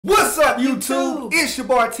What's up, YouTube? It's your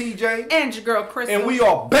boy TJ and your girl Crystal, and we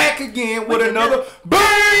are back again with another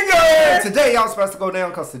banger. Today y'all supposed to go down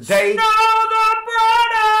because today Snow the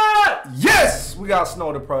Product. Yes, we got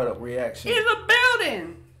Snow the Product reaction in the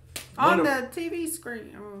building on the TV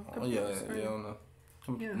screen.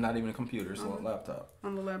 Not even a computer, it's on a laptop.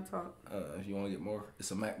 On the laptop. If you want to get more, it's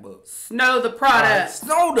a MacBook. Snow the Product.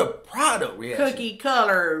 Snow the Product reaction. Cookie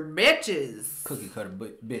color bitches. Cookie cutter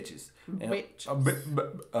bitches. Bitches.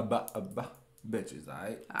 Bitches,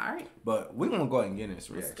 alright? Alright. But we're going to go ahead and get in this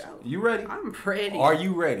reaction. Let's go. You ready? I'm ready. Are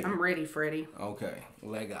you ready? I'm ready, Freddie. Okay,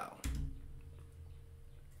 leg out.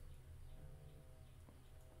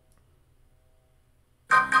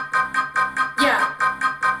 Yeah.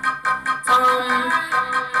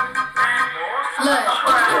 Look.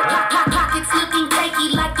 Pockets looking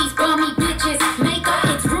cakey like these bummy bitches. Makeup,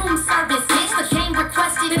 it's room service. Bitch, the game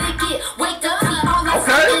requested it get. Wake up, see all I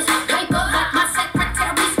see is paper like my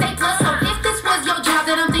secretary stapler. So if this was your job,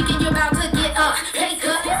 then I'm thinking you're about to get a pay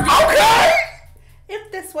cut. Okay.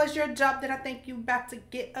 If this was your job, then I think you about to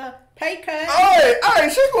get a pay cut.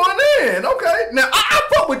 Alright, she's going in. Okay. Now, I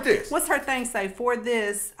fuck with this. What's her thing say? For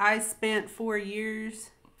this, I spent 4 years.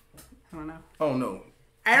 I don't know. Oh, no.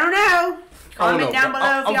 I don't know. Comment down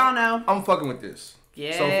below if y'all know. I'm fucking with this.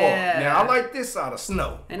 Yeah. So far. Now, I like this out of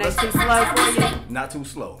Snow. And that's too slow for you? Not too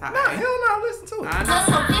slow. Right. Nah, hell no. Listen to it.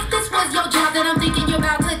 So if this was your job, then I'm thinking you're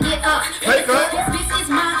about to get a pay cut. This is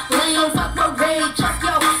my lane. Fuck the rage. Trust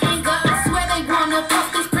your anger. I swear they wanna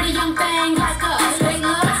puff this pretty young thing like a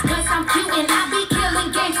Taylor. Cause I'm cute and I be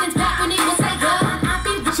killing games since back when it was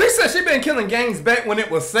Sega. She said she been killing games back when it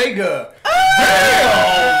was Sega.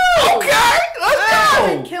 Damn. Okay. Let's go. I've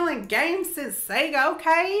been killing games since Sega.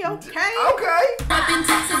 Okay. Reppin'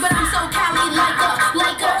 Texas, but I'm so Cali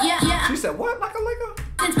like a, yeah. She said what? Like a Lego?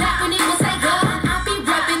 Since back when it was Sega, I be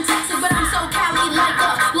reppin' Texas, but I'm so Cali like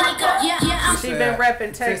a, yeah. She been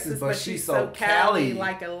repping Texas, but she's so Cali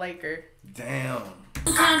like a Laker. Damn.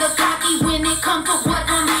 I'm kinda cocky when it comes to what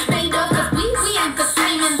I'm made of, cause we ain't the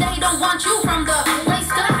same and they don't want you from the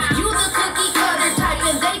waist up. You the cookie cutter type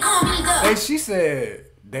and they call me the. And she said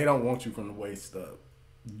they don't want you from the waist up.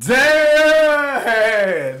 Damn,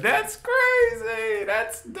 that's crazy.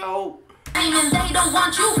 That's dope. And they don't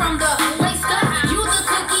want you from the waist up. You the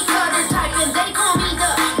cookie cutter type and they call me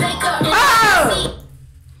the baker. Oh!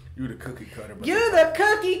 You the cookie cutter. You the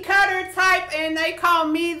cookie cutter type and they call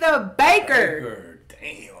me the baker.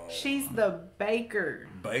 Damn. She's the baker.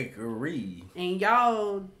 Bakery. And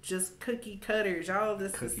y'all just cookie cutters. Y'all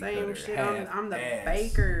just the same shit. I'm the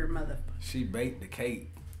baker, motherfucker. She baked the cake.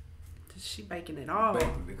 She baking it all.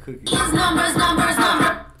 Baked the cookie. Numbers.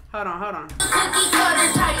 Hold on. Cookie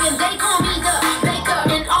cutter type and they call me the baker.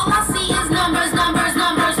 And all I see is numbers like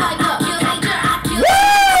a kill. I kill.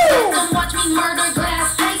 Don't watch me murder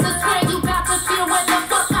glass cases. Swear you about to feel where the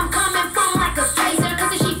fuck I'm coming from like a taser.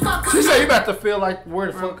 Cause if she fuck with She me. said you about to feel like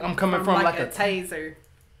where the fuck I'm coming from like a taser.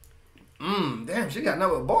 Damn, she got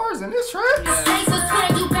no bars in this track. Yeah. Taser,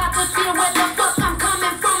 swear you about to feel where the fuck I'm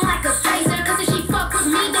coming from like a taser. Cause if she fuck with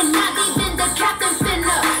me, then not even the captain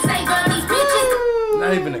finna save her. These bitches.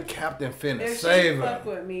 Not even the captain finna If save she her. fuck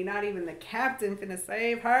with me, not even the captain finna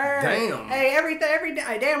save her. Damn. Hey, every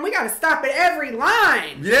day. Damn, we gotta stop at every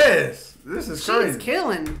line. Yes, this is crazy. She's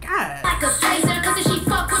killing. God. Like a taser, cause if she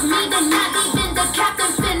fuck with me, then not even the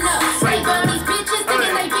captain finna save her. These bitches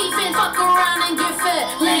thinking they beefing, fuck around and get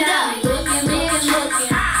fed. Later, looking.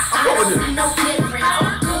 I don't see no difference.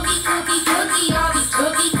 Cookie, all these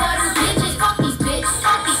cookie cutter bitches. Fuck these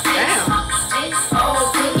bitches. Damn.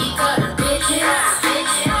 Oh, cookie cutter bitches.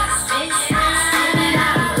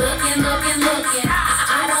 Looking.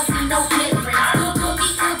 I don't see no difference.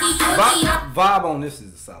 Vibe on this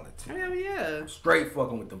is a solid 2. Hell yeah. Straight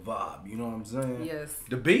fucking with the vibe, you know what I'm saying? Yes.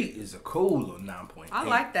 The beat is a cool little 9.8. I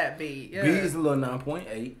like that beat. Yeah. Beat is a little 9.8.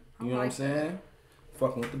 You know what I'm saying?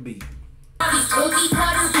 Fucking with the beat. These cookie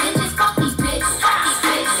cutter bitches, fuck these bitches.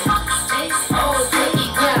 Oh, cookie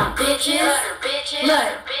cutter bitches. Look,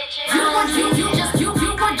 you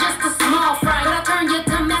were just a small fry, but I turn you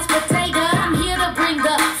to mashed potato. I'm here to bring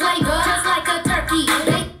the flavor, just like a turkey.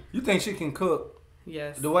 You think she can cook?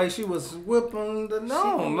 Yes. The way she was whipping the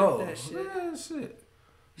no. That shit. Yeah, shit.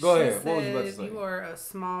 Go ahead. What was you about to say? You are a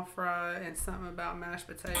small fry and something about mashed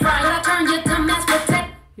potatoes. Fry, but I turn you to mashed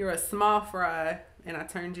potato. You're a small fry and I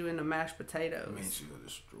turned you into mashed potatoes. Man, she'll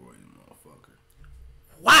destroy you, motherfucker.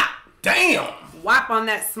 Whop! Damn! Whop on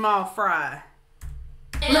that small fry.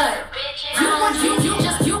 Look, you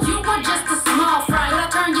were just a small fry, but I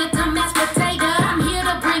turn you to mashed potato. I'm here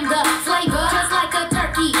to bring the flavor, just like a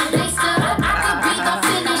turkey baster. I could be the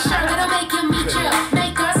finisher that'll make you meet your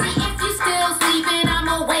maker. See if you still sleeping, I'm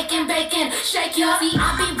awake. wake and bake and shake ya. See,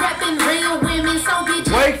 I be reppin' real women, so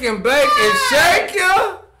bitches. Wake and bake and shake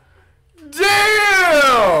ya?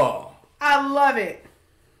 Damn! I love it.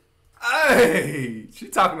 Hey, she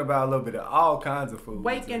talking about a little bit of all kinds of food.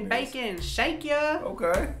 Wake and bake and shake ya.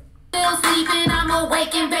 Okay. Still sleeping, I'm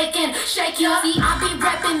awake and bacon, shake ya. See, I be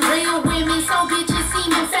reppin' real women, so bitches see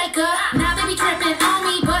me faker. Now they be trippin' on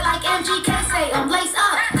me, but like MGK say, I'm lace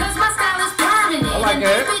up, cause my style is permanent. I like and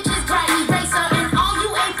that. these bitches cry eraser, and all you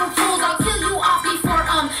April fools, I'll kill you off before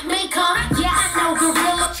may come. Yeah, I know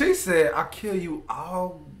gorilla. She said, "I kill you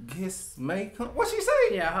all." Kiss make come. What she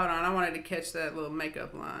say? Yeah, hold on. I wanted to catch that little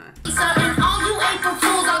makeup line. And all you April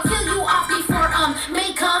fools, I'll kill you off before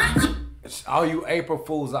may come. All you April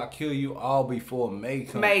Fools, I'll kill you all before May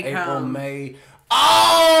come. May April, come. May.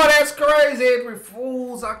 Oh, that's crazy. April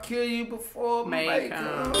Fools, I'll kill you before May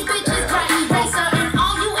come. These bitches cry eraser, and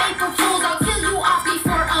all you April fools, I'll kill you off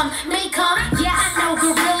before May come. Yeah, I know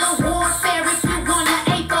guerrilla warfare if you wanna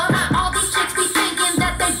ape up. All these chicks be thinking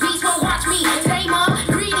that they beast will watch me tame up.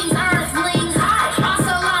 Greetings, earthling. Hi,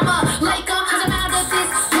 assalamu alaikum. 'Cause I'm out of this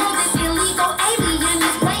world, this illegal alien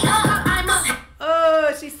is way up. I'm a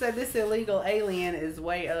Oh, she said this illegal alien is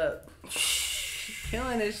way up.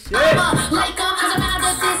 Killing this shit. I'm a like 'cause I'm out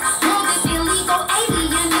of this world, this illegal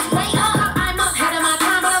alien is way up. I'm ahead of my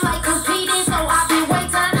time, but I like competing, so I've been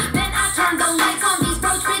waiting. Then I turn the lights on these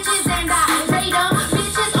roach bitches and I raid them.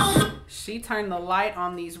 Bitches only. She turned the light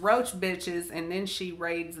on these roach bitches and then she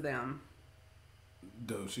raids them.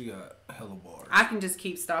 Dude, she got hella bars. I can just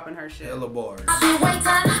keep stopping her shit. Hella bars. I've been waiting.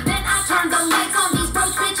 Then I turn the lights on these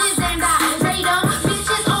roach bitches and I raid them.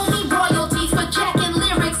 Bitches only royalties for jacking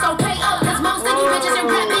lyrics, so pay up. 'Cause most of you bitches are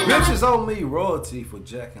rapping. Bitches owe me royalty for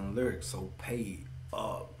jacking lyrics, so pay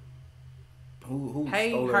up. Who Pay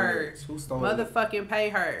stole her her. lyrics? Who stole her? Motherfucking pay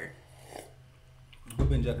her. Who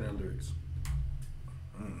been jacking her lyrics?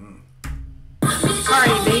 Bitches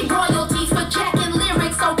only royalties for jacking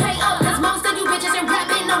lyrics, so pay up. 'Cause most of you bitches are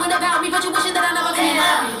rapping, knowing about me, but you wishing that I never came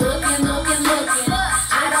up. Looking.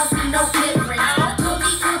 I don't see no difference.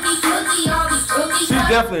 Cookie, all these cookies. She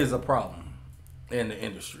definitely is a problem in the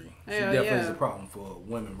industry. She Hell definitely yeah. is a problem for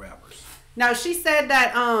women rappers. No, she said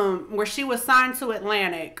that where she was signed to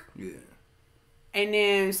Atlantic, Yeah. and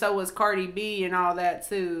then so was Cardi B and all that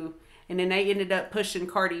too. And then they ended up pushing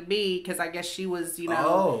Cardi B because I guess she was,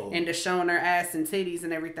 into showing her ass and titties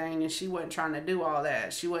and everything, and she wasn't trying to do all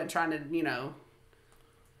that. She wasn't trying to,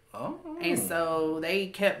 Oh. And so they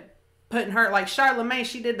kept putting her, like Charlamagne,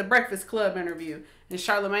 she did the Breakfast Club interview, and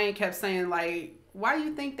Charlamagne kept saying, like, why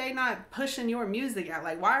you think they not pushing your music out?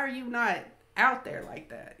 Like, why are you not out there like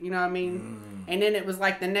that? You know what I mean? And then it was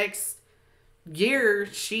like the next year,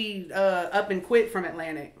 she up and quit from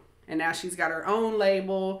Atlantic, and now she's got her own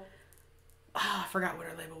label. Oh, I forgot what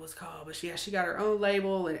her label was called, but she got her own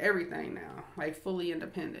label and everything now, like fully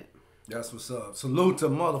independent. That's what's up. Salute to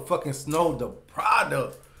motherfucking Snow the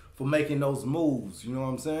product for making those moves. You know what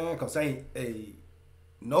I'm saying? Cause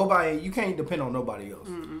nobody, you can't depend on nobody else.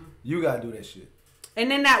 You gotta do that shit.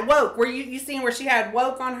 And then that woke, where you seen where she had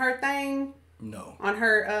woke on her thing? No. On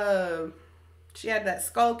her she had that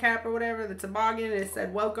skull cap or whatever, the toboggan, and it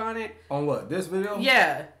said woke on it. On what? This video?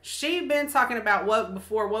 Yeah. She been talking about woke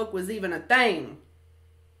before woke was even a thing.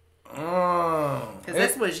 Because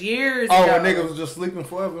this was years ago. Oh, when niggas was just sleeping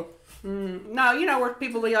forever? No, where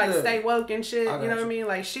people be like, stay woke and shit. You know what I you. mean?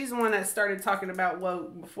 Like, she's the one that started talking about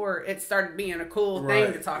woke before it started being a cool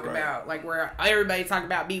thing to talk about. Like, where everybody talk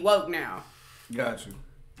about be woke now. Got you.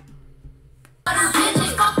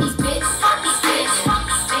 Bitches, fuck these bitches, fuck these bitches, fuck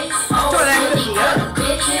these bitches. Oh, Throw that cookie cookie up. cutter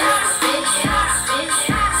bitches.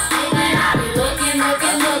 And I be looking.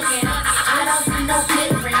 I don't see no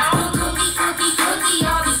difference. Cookie,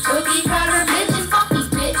 all these cookie cutter bitches. Fuck these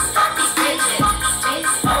bitches, fuck these bitches, fuck these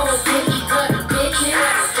bitches. Oh, cookie cutter bitches.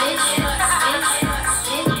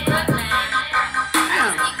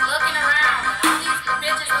 Damn. Keep looking around. All these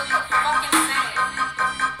bitches look fucking same.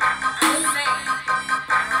 I'm just saying. You know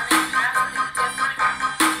what I mean? Absolutely different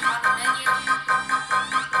on the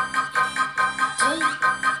menu.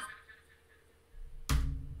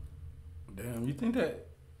 Damn, you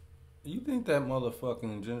think that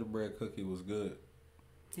motherfucking gingerbread cookie was good?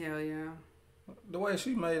 Hell yeah. The way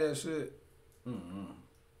she made that shit. What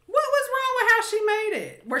was wrong with how she made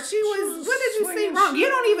it? Where she was, what did you see slinging wrong? You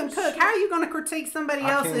shit. don't even cook. How are you going to critique somebody I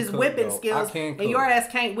can't else's cook, whipping though. skills I can't and your cook. ass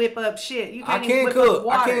can't whip up shit? You I can't even can't whip cook. up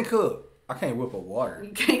water. I can't cook. I can't whip up water.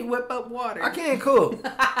 You can't whip up water. I can't cook.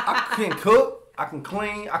 I can cook. I can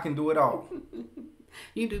clean. I can do it all.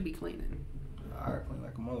 You do be cleaning. I clean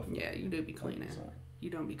like a motherfucker. Yeah, you do be cleaning. You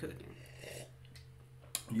don't be cooking.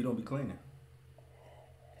 You don't be cleaning.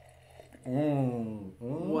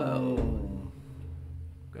 Whoa.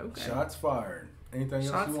 Okay. Shots fired. Anything else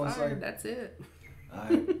Shots you want to say? fired. That's it.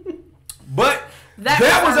 Alright. But That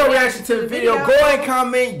was was our our reaction to the video. Go ahead and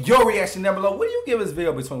comment your reaction down below. What do you give this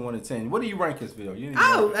video between 1 and 10? What do you rank this video? You didn't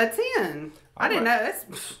Oh, rank a 10. I didn't know.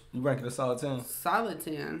 That's You rank it a solid 10? solid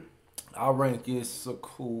 10. I'll rank it a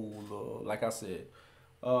cool, like I said,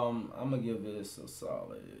 I'm gonna give this a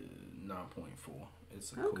solid 9.4.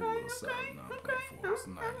 It's a cool little solid 9.4. It's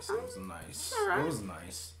nice. It was nice. It was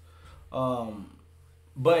nice.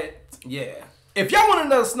 But yeah, if y'all want to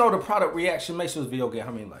let us know the product reaction, make sure this video get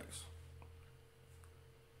how many likes?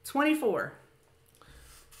 24.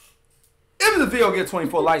 If the video get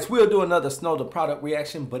 24 likes, we'll do another Snow the product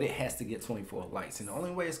reaction, but it has to get 24 likes. And the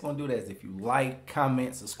only way it's going to do that is if you like,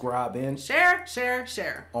 comment, subscribe, and Share.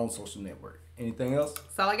 on social network. Anything else?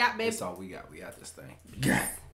 That's all I got, babe. That's all we got. We got this thing.